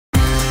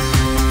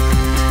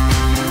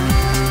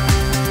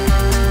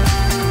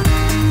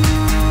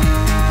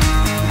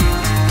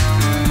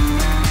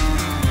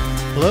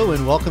Hello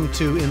and welcome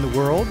to In the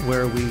World,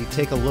 where we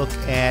take a look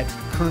at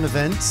current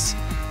events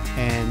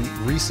and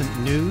recent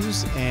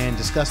news and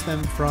discuss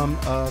them from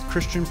a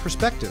Christian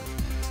perspective.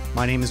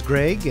 My name is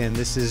Greg and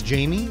this is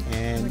Jaime,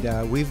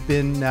 and we've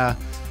been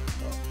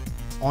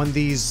on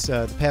these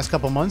the past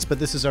couple months, but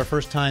this is our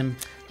first time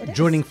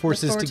joining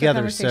forces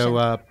together.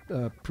 So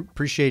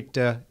appreciate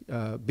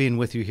being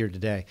with you here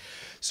today.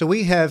 So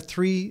we have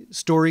three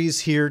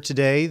stories here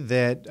today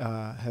that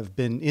have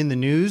been in the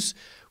news.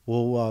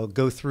 We'll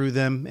go through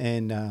them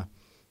and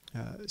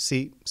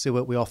see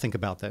what we all think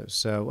about those.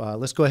 So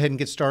let's go ahead and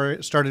get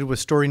started with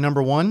story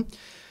number one.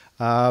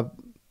 On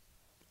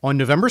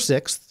November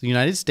 6th, the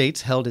United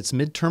States held its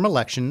midterm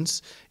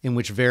elections in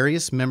which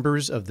various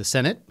members of the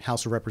Senate,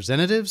 House of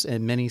Representatives,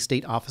 and many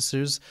state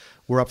officers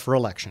were up for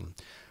election.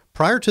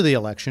 Prior to the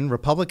election,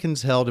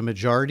 Republicans held a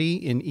majority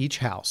in each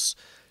house,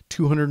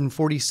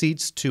 240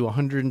 seats to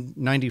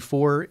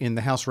 194 in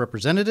the House of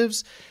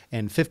Representatives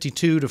and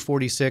 52 to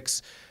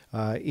 46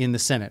 in the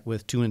Senate,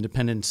 with two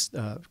independents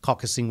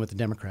caucusing with the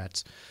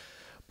Democrats.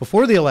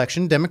 Before the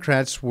election,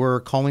 Democrats were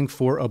calling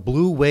for a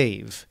blue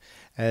wave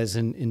as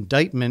an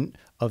indictment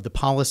of the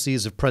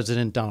policies of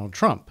President Donald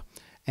Trump,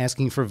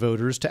 asking for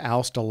voters to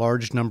oust a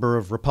large number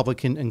of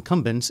Republican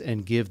incumbents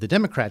and give the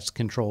Democrats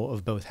control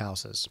of both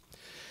houses.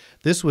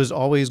 This was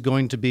always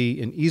going to be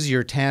an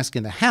easier task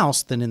in the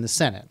House than in the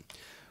Senate.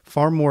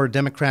 Far more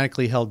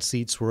democratically held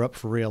seats were up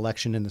for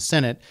re-election in the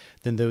Senate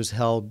than those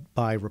held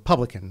by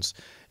Republicans,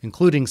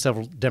 including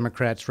several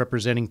Democrats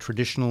representing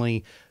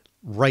traditionally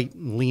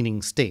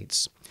right-leaning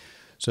states.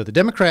 So the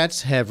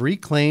Democrats have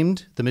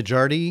reclaimed the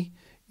majority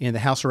in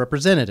the House of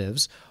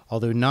Representatives,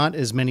 although not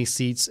as many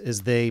seats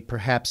as they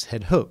perhaps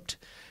had hoped,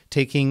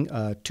 taking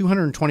a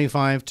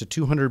 225 to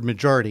 200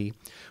 majority,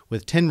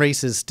 with 10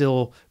 races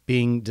still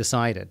being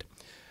decided.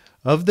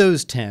 Of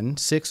those 10,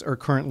 6 are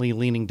currently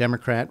leaning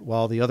Democrat,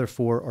 while the other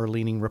 4 are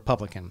leaning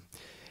Republican.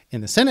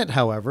 In the Senate,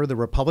 however, the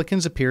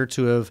Republicans appear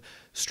to have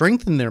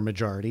strengthened their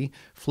majority,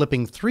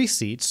 flipping 3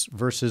 seats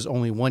versus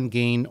only 1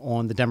 gain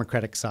on the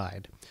Democratic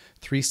side.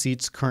 3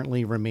 seats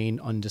currently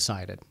remain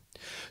undecided.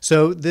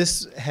 So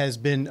this has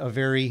been a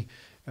very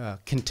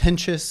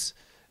contentious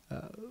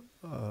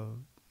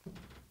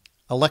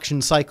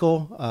election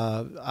cycle.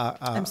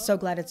 I'm so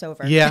glad it's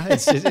over. Yeah,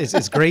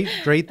 it's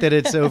great that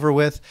it's over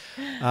with.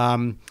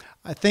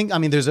 I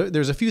mean, there's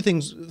a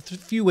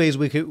few ways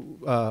we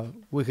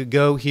could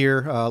go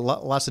here.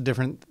 Lots of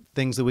different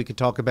things that we could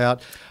talk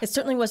about. It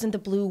certainly wasn't the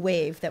blue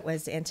wave that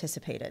was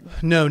anticipated.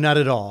 No, not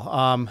at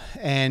all.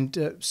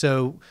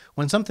 So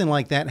when something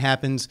like that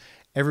happens,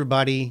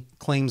 everybody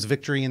claims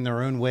victory in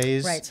their own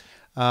ways. Right.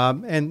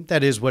 And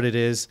that is what it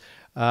is.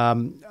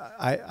 I'm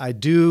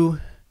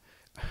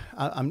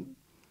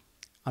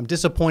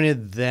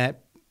disappointed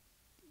that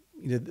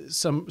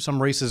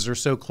some races are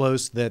so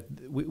close that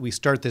we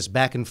start this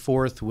back and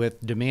forth with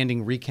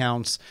demanding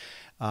recounts.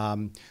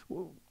 We'll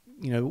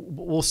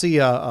see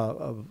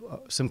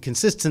some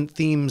consistent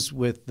themes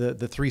with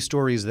the three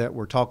stories that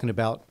we're talking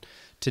about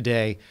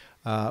today.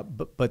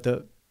 But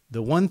the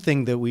one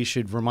thing that we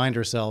should remind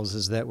ourselves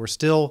is that we're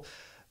still,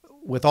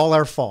 with all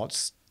our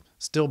faults,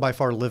 still by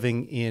far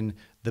living in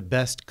the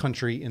best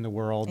country in the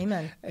world.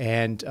 Amen.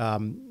 And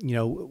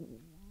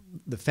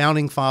the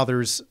founding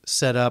fathers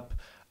set up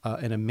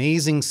an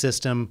amazing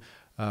system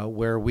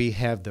where we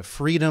have the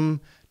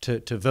freedom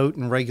to vote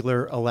in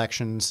regular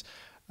elections.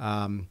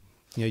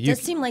 It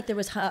does seem like there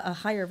was a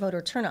higher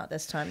voter turnout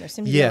this time. There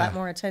seemed to be a lot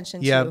more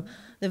attention to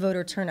the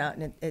voter turnout,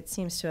 and it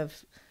seems to have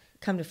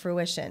come to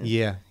fruition.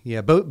 Yeah.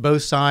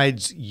 Both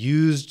sides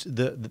used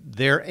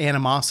their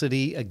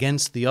animosity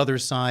against the other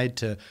side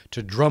to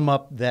drum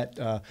up that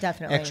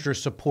extra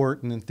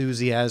support and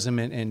enthusiasm,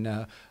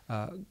 and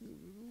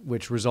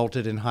which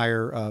resulted in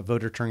higher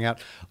voter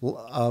turnout.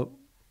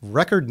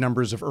 Record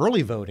numbers of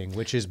early voting,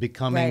 which is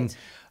becoming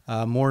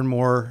more and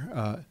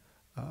more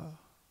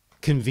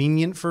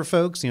convenient for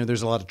folks.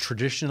 There's a lot of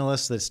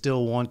traditionalists that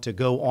still want to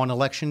go on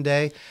election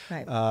day.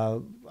 Right.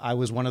 I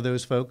was one of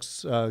those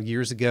folks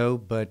years ago,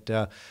 but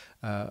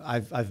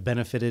I've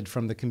benefited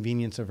from the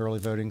convenience of early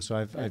voting, so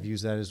I've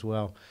used that as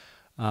well.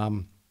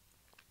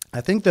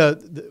 I think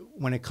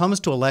when it comes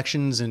to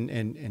elections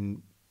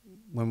and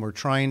when we're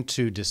trying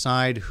to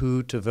decide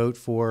who to vote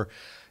for,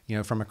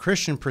 from a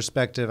Christian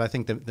perspective, I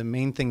think the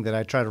main thing that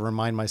I try to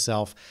remind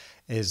myself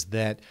is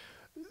that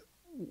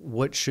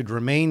what should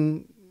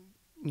remain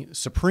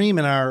supreme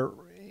in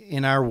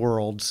our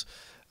worlds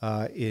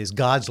is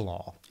God's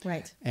law.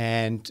 Right.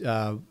 And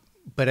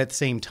but at the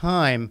same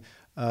time,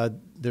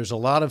 there's a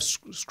lot of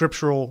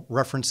scriptural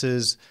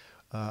references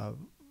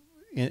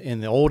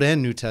in the Old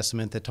and New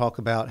Testament that talk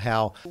about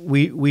how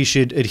we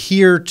should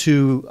adhere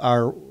to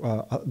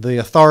the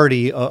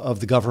authority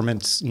of the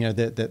governments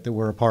that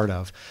we're a part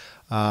of.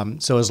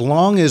 So as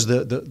long as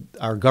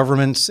our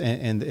governments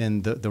and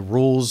the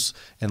rules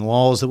and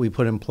laws that we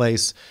put in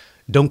place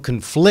don't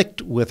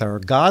conflict with our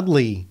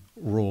godly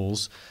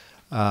rules,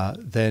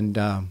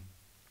 then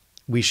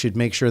we should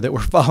make sure that we're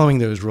following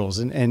those rules,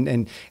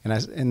 and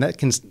that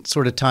can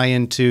sort of tie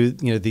into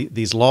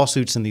these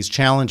lawsuits and these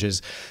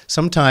challenges.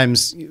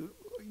 Sometimes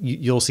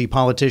you'll see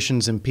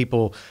politicians and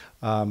people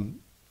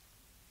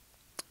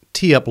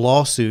tee up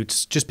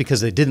lawsuits just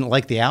because they didn't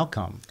like the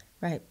outcome,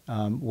 right?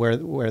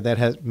 Where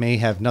that may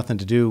have nothing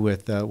to do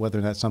with whether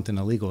or not something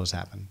illegal has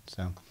happened.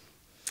 So.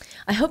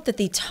 I hope that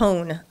the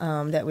tone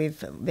that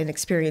we've been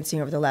experiencing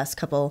over the last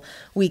couple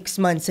weeks,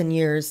 months, and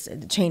years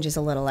changes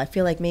a little. I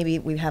feel like maybe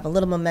we have a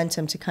little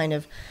momentum to kind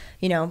of,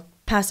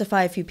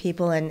 pacify a few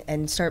people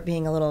and start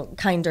being a little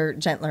kinder,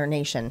 gentler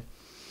nation.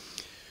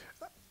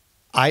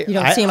 You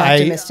don't seem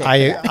optimistic.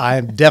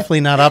 I'm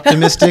definitely not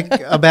optimistic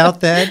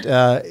about that.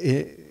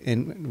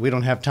 And we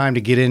don't have time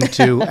to get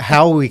into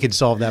how we could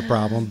solve that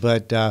problem.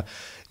 But,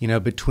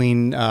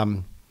 between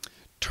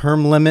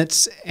term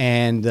limits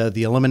and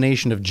the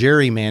elimination of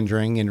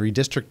gerrymandering and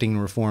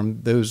redistricting reform,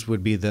 those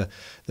would be the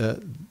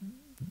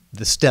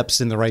steps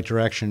in the right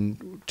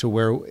direction to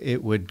where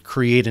it would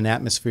create an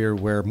atmosphere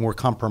where more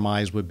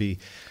compromise would be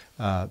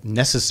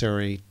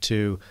necessary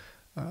to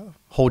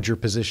hold your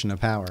position of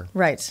power.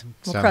 Right.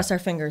 We'll cross our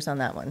fingers on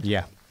that one.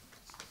 Yeah.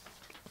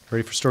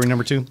 Ready for story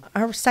number 2?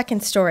 Our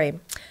second story.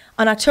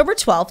 On October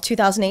 12,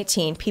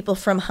 2018, people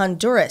from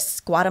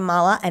Honduras,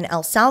 Guatemala, and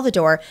El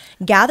Salvador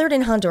gathered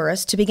in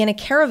Honduras to begin a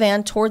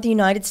caravan toward the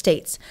United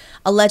States,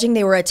 alleging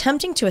they were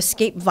attempting to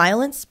escape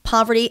violence,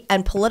 poverty,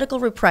 and political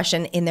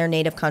repression in their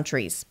native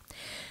countries.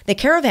 The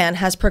caravan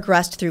has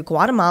progressed through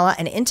Guatemala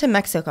and into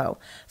Mexico,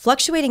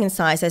 fluctuating in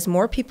size as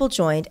more people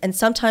joined and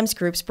sometimes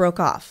groups broke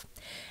off.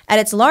 At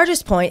its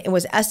largest point, it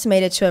was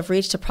estimated to have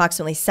reached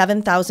approximately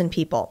 7,000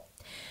 people.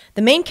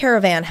 The main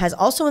caravan has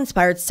also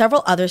inspired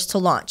several others to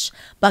launch,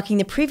 bucking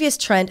the previous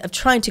trend of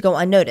trying to go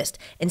unnoticed,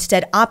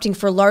 instead opting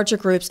for larger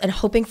groups and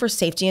hoping for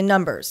safety in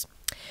numbers.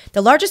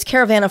 The largest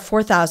caravan of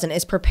 4,000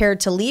 is prepared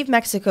to leave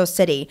Mexico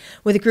City,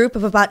 with a group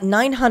of about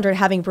 900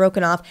 having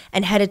broken off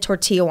and headed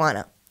toward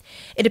Tijuana.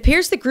 It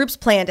appears the group's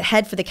plan to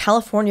head for the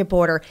California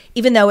border,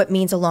 even though it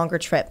means a longer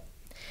trip.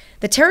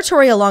 The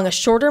territory along a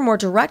shorter, more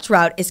direct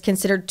route is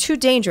considered too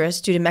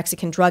dangerous due to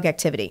Mexican drug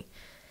activity.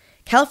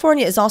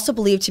 California is also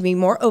believed to be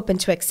more open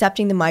to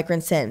accepting the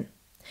migrants in.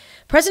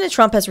 President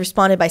Trump has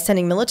responded by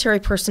sending military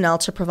personnel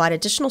to provide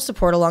additional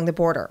support along the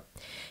border.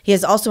 He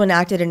has also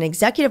enacted an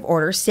executive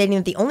order stating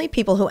that the only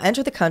people who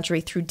enter the country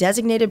through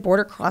designated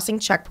border crossing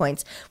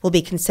checkpoints will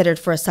be considered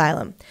for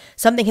asylum,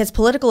 something his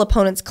political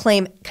opponents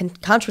claim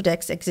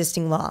contradicts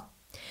existing law.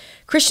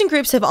 Christian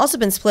groups have also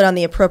been split on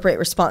the appropriate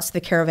response to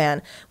the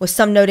caravan, with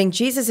some noting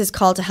Jesus'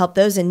 call to help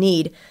those in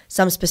need,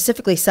 some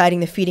specifically citing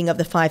the feeding of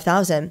the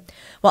 5,000,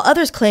 while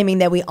others claiming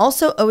that we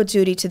also owe a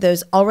duty to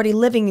those already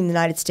living in the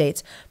United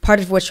States, part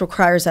of which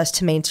requires us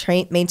to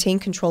maintain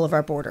control of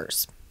our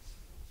borders.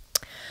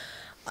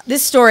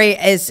 This story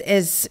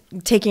is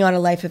taking on a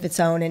life of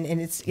its own, and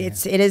it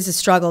is a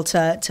struggle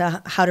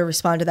to how to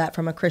respond to that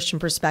from a Christian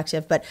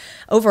perspective. But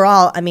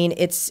overall, I mean,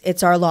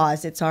 it's our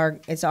laws, it's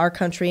our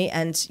country,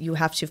 and you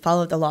have to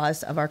follow the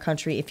laws of our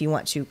country if you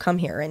want to come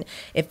here. And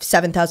if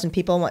 7,000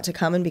 people want to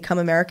come and become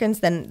Americans,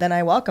 then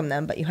I welcome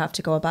them. But you have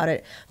to go about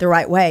it the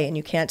right way, and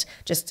you can't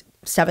just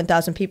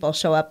 7,000 people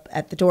show up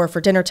at the door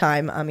for dinner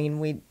time. I mean,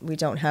 we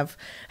don't have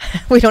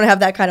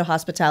that kind of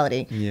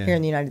hospitality here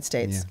in the United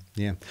States.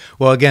 Yeah.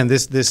 Well, again,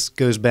 this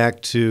goes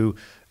back to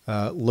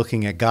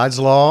looking at God's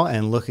law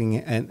and looking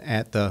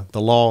at the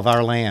law of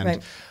our land.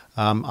 Right.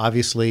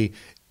 Obviously,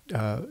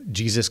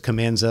 Jesus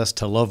commands us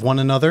to love one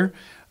another,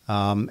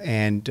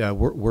 and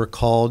we're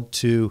called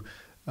to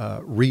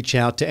reach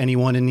out to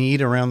anyone in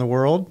need around the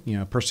world,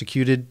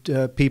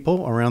 persecuted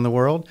people around the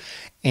world.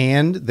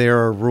 And there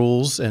are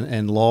rules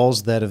and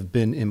laws that have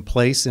been in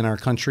place in our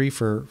country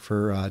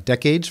for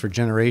decades, for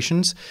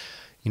generations.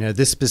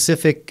 This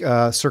specific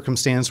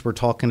circumstance, we're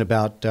talking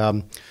about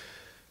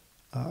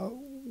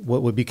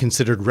what would be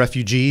considered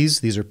refugees.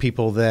 These are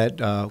people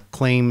that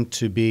claim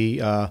to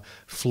be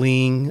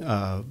fleeing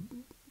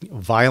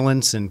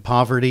violence and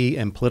poverty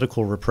and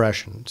political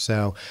repression.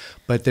 So,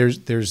 but there's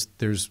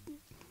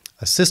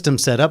a system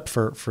set up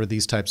for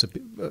these types of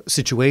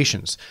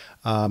situations.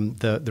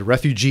 The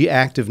Refugee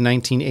Act of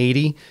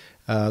 1980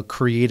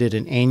 created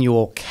an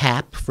annual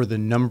cap for the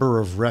number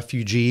of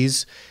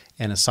refugees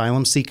and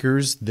asylum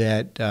seekers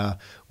that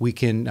we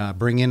can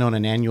bring in on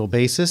an annual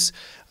basis.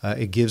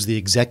 It gives the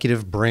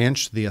executive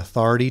branch the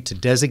authority to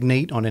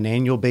designate on an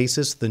annual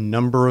basis the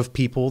number of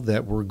people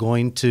that we're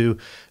going to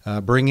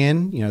bring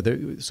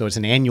in. So it's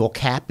an annual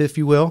cap, if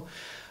you will.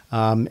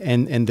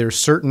 And there's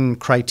certain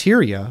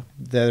criteria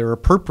that are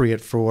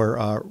appropriate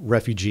for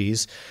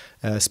refugees,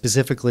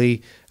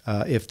 specifically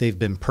if they've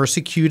been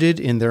persecuted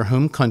in their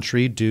home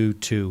country due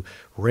to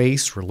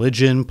race,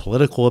 religion,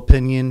 political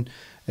opinion,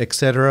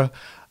 etc.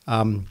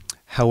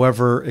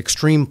 However,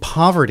 extreme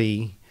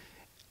poverty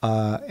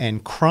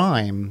and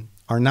crime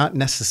are not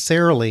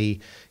necessarily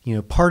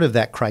part of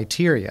that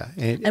criteria.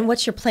 And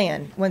what's your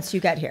plan once you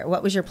get here?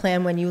 What was your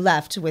plan when you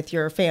left with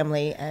your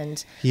family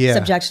and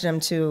subjected them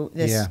to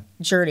this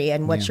journey?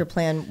 And what's your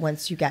plan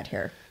once you get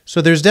here?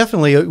 So there's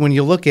definitely, when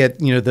you look at,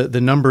 the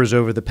numbers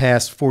over the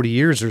past 40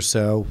 years or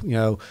so,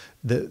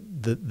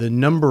 the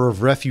number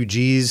of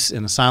refugees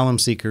and asylum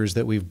seekers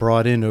that we've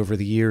brought in over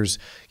the years,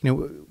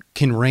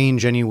 can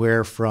range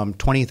anywhere from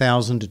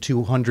 20,000 to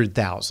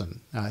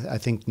 200,000. I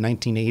think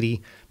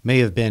 1980 may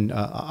have been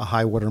a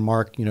high water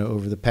mark,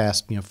 over the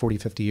past 40,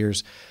 50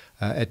 years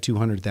at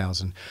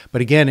 200,000. But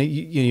again,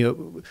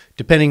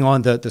 depending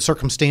on the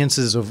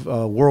circumstances of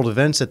world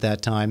events at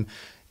that time,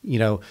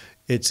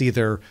 it's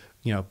either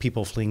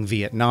people fleeing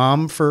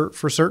Vietnam for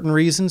certain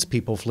reasons,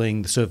 people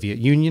fleeing the Soviet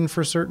Union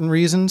for certain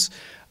reasons,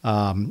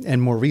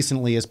 and more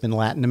recently it's been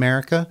Latin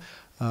America.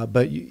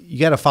 But you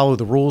got to follow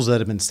the rules that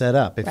have been set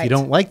up. If you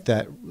don't like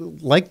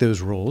those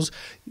rules,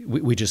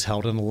 we just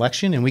held an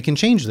election and we can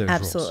change those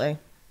rules. Absolutely.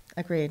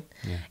 Agreed.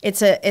 Yeah.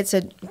 It's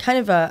a kind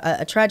of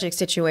a tragic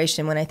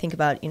situation when I think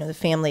about the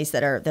families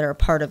that are a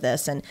part of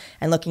this and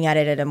looking at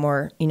it at a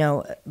more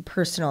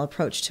personal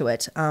approach to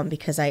it,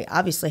 because I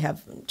obviously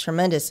have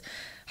tremendous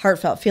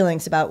heartfelt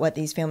feelings about what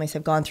these families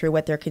have gone through,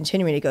 what they're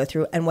continuing to go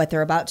through, and what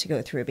they're about to go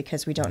through,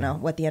 because we don't know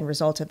what the end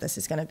result of this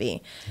is going to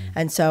be.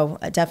 And so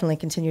definitely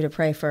continue to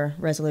pray for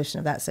resolution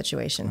of that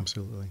situation.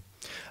 Absolutely.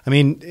 I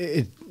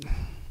mean,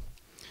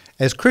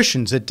 as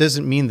Christians, it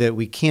doesn't mean that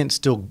we can't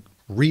still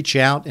reach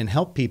out and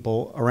help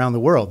people around the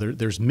world.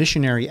 There's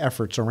missionary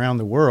efforts around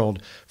the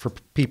world for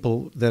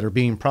people that are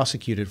being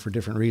prosecuted for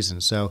different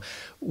reasons. So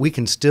we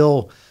can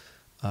still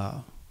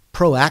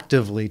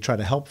proactively try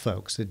to help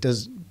folks.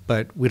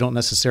 But we don't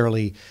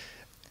necessarily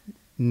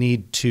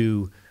need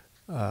to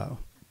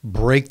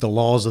break the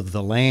laws of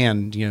the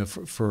land,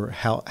 for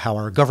how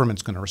our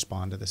government's going to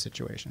respond to the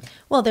situation.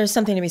 Well, there's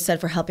something to be said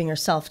for helping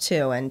yourself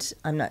too, and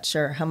I'm not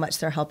sure how much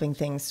they're helping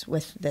things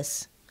with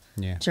this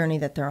journey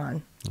that they're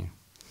on. Yeah.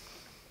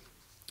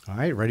 All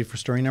right, ready for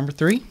story number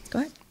 3? Go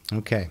ahead.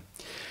 Okay.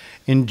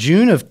 In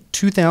June of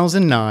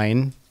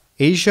 2009,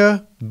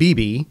 Asia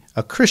Bibi,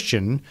 a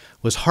Christian,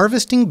 was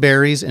harvesting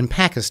berries in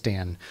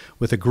Pakistan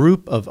with a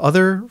group of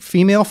other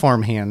female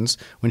farmhands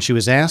when she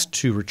was asked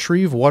to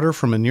retrieve water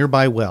from a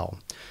nearby well.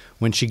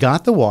 When she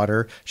got the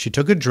water, she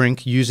took a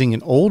drink using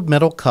an old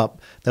metal cup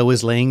that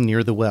was laying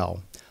near the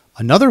well.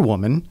 Another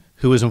woman,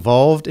 who was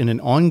involved in an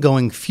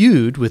ongoing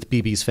feud with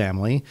Bibi's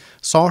family,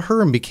 saw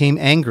her and became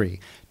angry,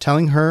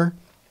 telling her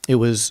it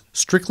was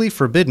strictly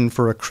forbidden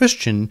for a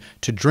Christian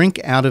to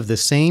drink out of the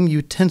same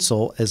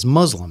utensil as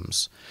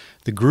Muslims.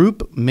 The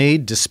group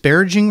made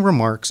disparaging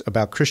remarks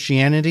about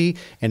Christianity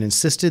and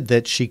insisted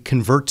that she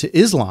convert to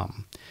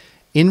Islam.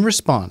 In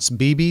response,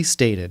 Bibi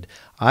stated,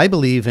 "I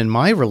believe in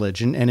my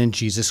religion and in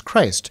Jesus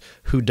Christ,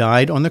 who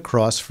died on the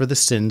cross for the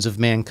sins of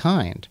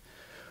mankind.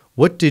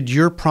 What did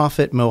your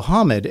prophet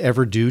Muhammad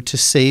ever do to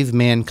save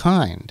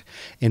mankind?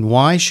 And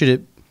why should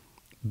it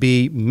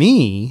be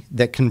me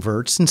that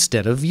converts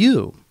instead of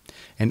you?"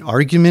 An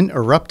argument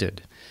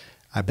erupted,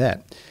 I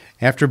bet.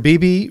 After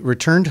Bibi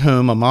returned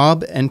home, a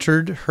mob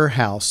entered her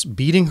house,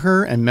 beating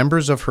her and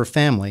members of her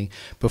family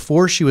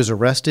before she was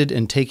arrested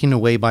and taken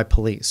away by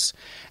police.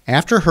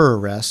 After her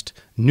arrest,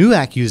 new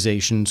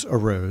accusations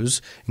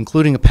arose,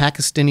 including a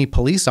Pakistani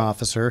police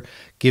officer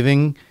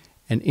giving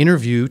an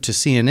interview to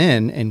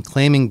CNN and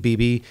claiming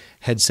Bibi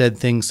had said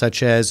things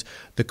such as,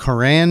 "The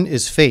Quran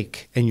is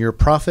fake and your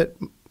prophet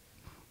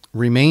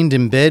remained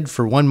in bed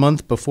for 1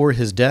 month before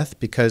his death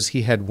because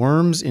he had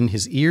worms in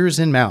his ears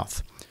and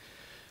mouth."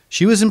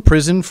 She was in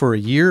prison for a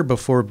year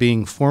before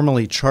being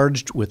formally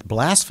charged with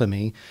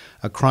blasphemy,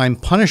 a crime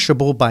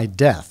punishable by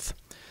death.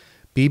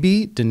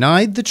 Bibi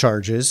denied the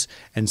charges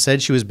and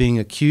said she was being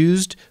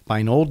accused by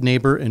an old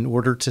neighbor in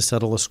order to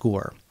settle a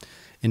score.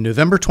 In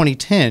November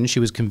 2010,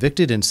 she was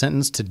convicted and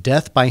sentenced to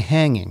death by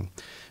hanging.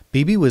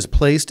 Bibi was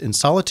placed in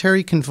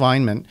solitary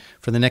confinement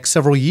for the next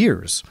several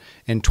years.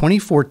 In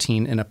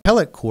 2014, an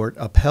appellate court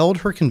upheld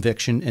her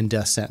conviction and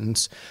death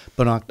sentence,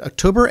 but on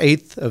October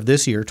 8th of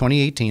this year,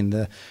 2018,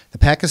 the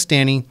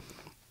Pakistani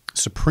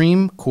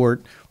Supreme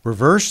Court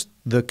reversed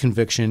the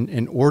conviction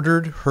and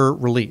ordered her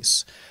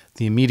release.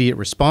 The immediate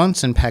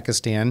response in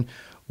Pakistan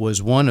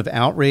was one of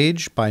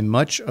outrage by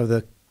much of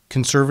the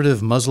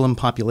conservative Muslim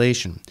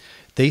population.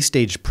 They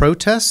staged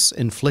protests,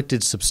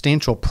 inflicted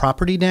substantial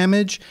property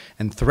damage,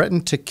 and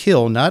threatened to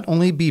kill not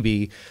only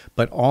Bibi,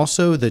 but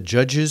also the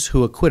judges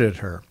who acquitted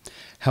her.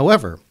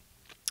 However,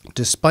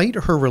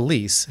 despite her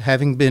release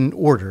having been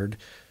ordered,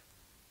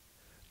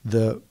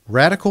 the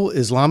radical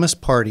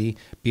Islamist party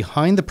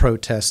behind the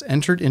protests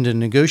entered into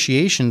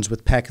negotiations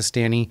with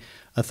Pakistani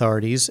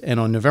authorities, and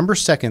on November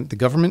 2nd, the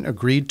government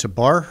agreed to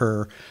bar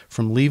her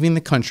from leaving the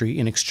country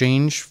in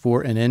exchange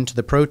for an end to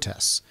the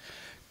protests.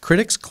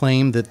 Critics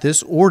claim that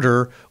this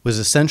order was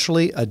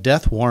essentially a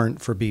death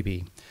warrant for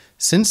Bibi.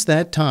 Since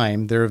that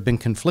time, there have been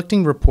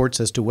conflicting reports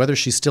as to whether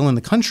she's still in the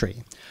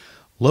country.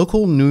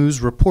 Local news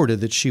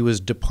reported that she was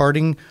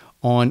departing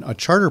on a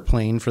charter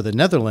plane for the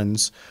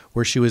Netherlands,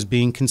 where she was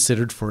being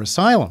considered for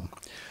asylum.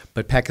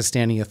 But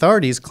Pakistani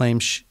authorities claim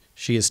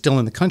she is still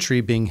in the country,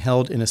 being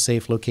held in a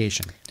safe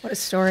location. What a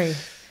story.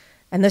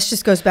 And this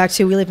just goes back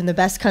to we live in the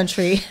best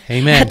country.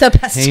 Amen. At the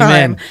best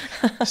Amen.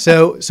 time.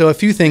 So a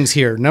few things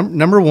here.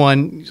 Number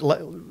one,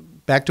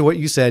 back to what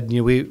you said,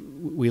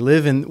 we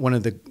live in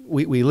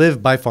we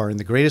live by far in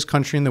the greatest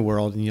country in the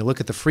world, and you look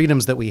at the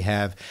freedoms that we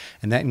have,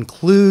 and that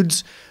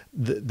includes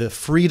the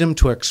freedom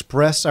to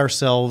express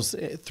ourselves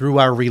through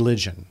our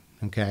religion.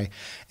 Okay,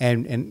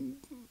 and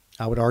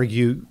I would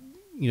argue,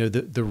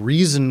 the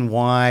reason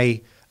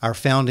why our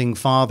founding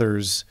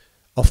fathers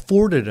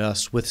afforded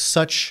us with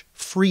such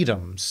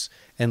freedoms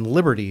and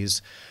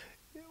liberties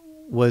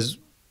was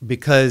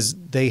because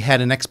they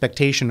had an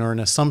expectation or an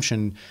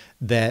assumption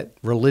that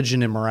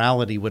religion and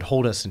morality would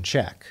hold us in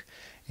check.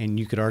 And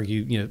you could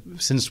argue,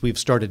 since we've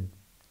started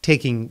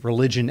taking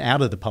religion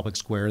out of the public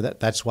square,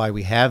 that's why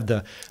we have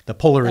the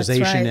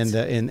polarization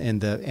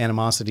and the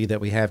animosity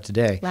that we have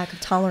today. Lack of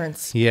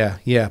tolerance.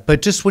 Yeah.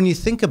 But just when you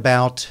think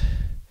about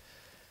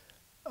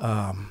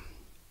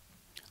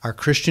our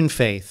Christian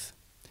faith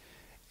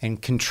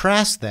and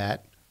contrast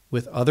that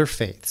with other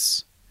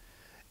faiths,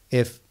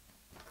 if,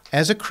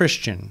 as a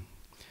Christian,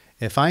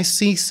 if I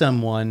see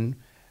someone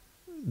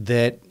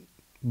that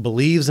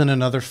believes in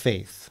another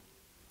faith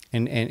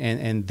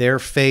and their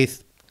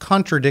faith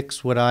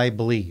contradicts what I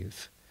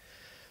believe,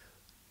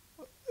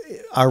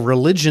 our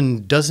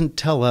religion doesn't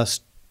tell us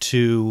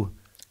to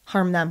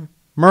harm them,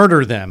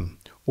 murder them,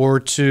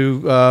 or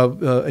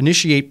to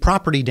initiate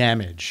property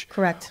damage.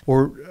 Correct.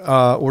 Or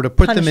to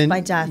put Punished them in by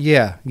death.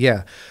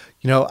 Yeah.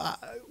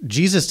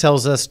 Jesus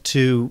tells us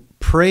to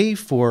pray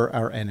for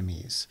our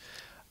enemies.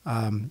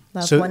 Love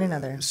one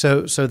another.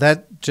 So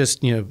that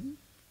just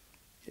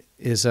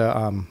is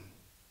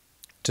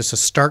just a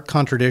stark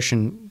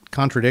contradiction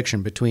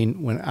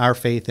between when our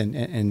faith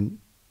and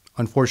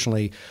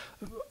unfortunately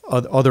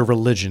other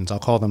religions. I'll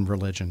call them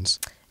religions.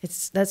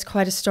 That's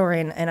quite a story,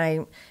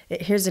 and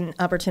here's an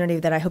opportunity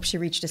that I hope she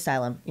reached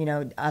asylum.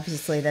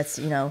 Obviously that's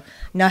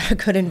not a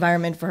good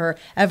environment for her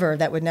ever.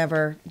 That would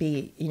never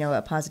be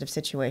a positive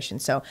situation.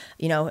 So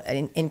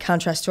in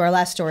contrast to our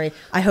last story,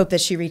 I hope that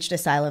she reached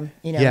asylum.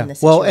 In this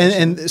situation. Well,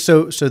 and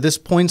so this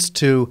points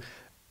to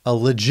a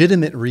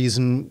legitimate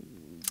reason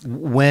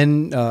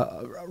when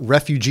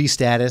refugee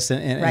status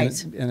and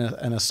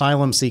an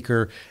asylum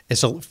seeker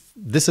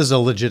this is a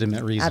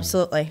legitimate reason.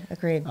 Absolutely.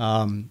 Agreed.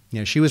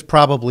 She was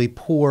probably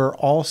poor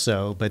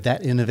also, but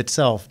that in of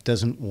itself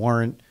doesn't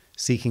warrant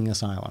seeking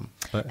asylum.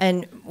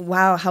 And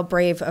wow, how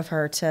brave of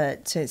her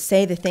to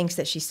say the things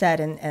that she said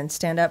and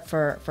stand up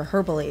for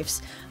her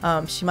beliefs.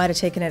 She might have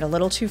taken it a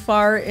little too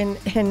far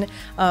in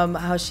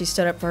how she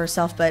stood up for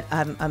herself, but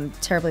I'm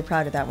terribly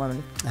proud of that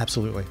woman.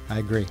 Absolutely. I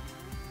agree.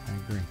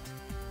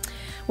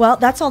 Well,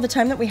 that's all the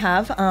time that we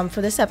have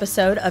for this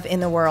episode of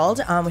In the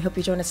World. We hope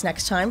you join us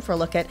next time for a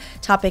look at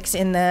topics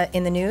in the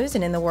news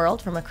and in the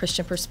world from a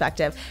Christian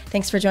perspective.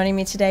 Thanks for joining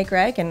me today,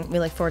 Greg, and we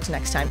look forward to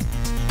next time.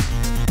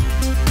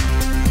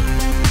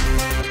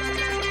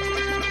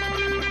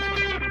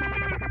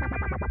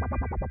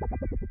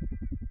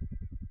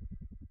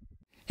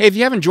 Hey, if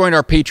you haven't joined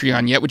our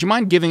Patreon yet, would you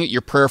mind giving it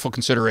your prayerful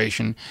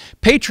consideration?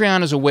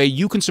 Patreon is a way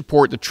you can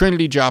support the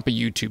Trinity Joppa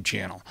YouTube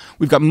channel.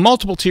 We've got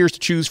multiple tiers to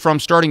choose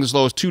from, starting as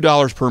low as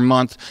 $2 per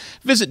month.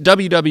 Visit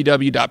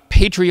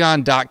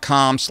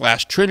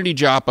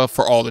www.patreon.com/TrinityJoppa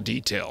for all the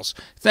details.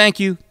 Thank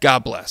you.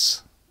 God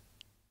bless.